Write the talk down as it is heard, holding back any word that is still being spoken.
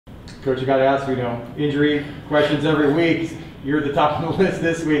Coach, I got to ask you, injury questions every week. You're at the top of the list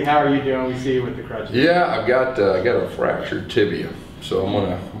this week. How are you doing? We see you with the crutches. Yeah, I got a fractured tibia, so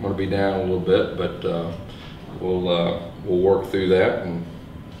I'm gonna be down a little bit, but we'll work through that and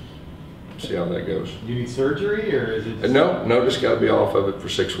see how that goes. Do you need surgery, or is it? No, just got to be off of it for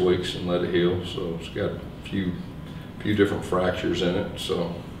 6 weeks and let it heal. So it's got a few different fractures in it.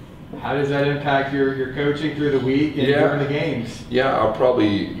 So. How does that impact your coaching through the week and during the games? Yeah, I'll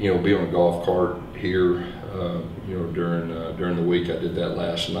probably be on a golf cart here during the week. I did that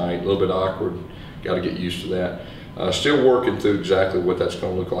last night. A little bit awkward. Got to get used to that. Still working through exactly what that's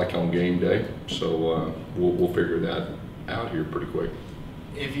going to look like on game day. So we'll figure that out here pretty quick.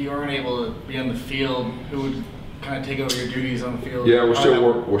 If you aren't able to be on the field, who would kind of take over your duties on the field? Yeah,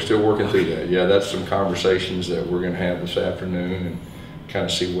 we're still working through that. Yeah, that's some conversations that we're going to have this afternoon and kind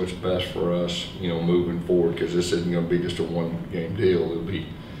of see what's best for us, moving forward, because this isn't going to be just a one-game deal. It'll be,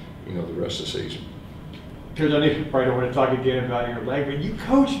 the rest of the season. Coach, I know you probably don't want to talk again about your leg, but you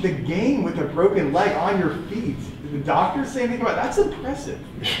coached the game with a broken leg on your feet. Did the doctors say anything about that? That's impressive.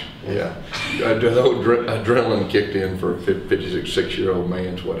 Yeah, the whole adrenaline kicked in for a 56-year-old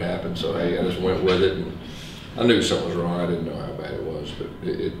man's what happened. So hey, I just went with it, and I knew something was wrong. I didn't know how bad it was, but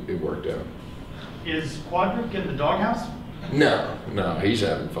it worked out. Is Quadric in the doghouse? No, he's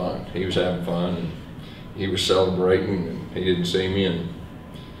having fun. He was having fun, and he was celebrating, and he didn't see me, and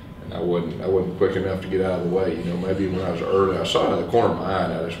I wasn't quick enough to get out of the way. Maybe when I was early, I saw it out of the corner of my eye,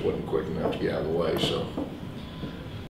 and I just wasn't quick enough to get out of the way. So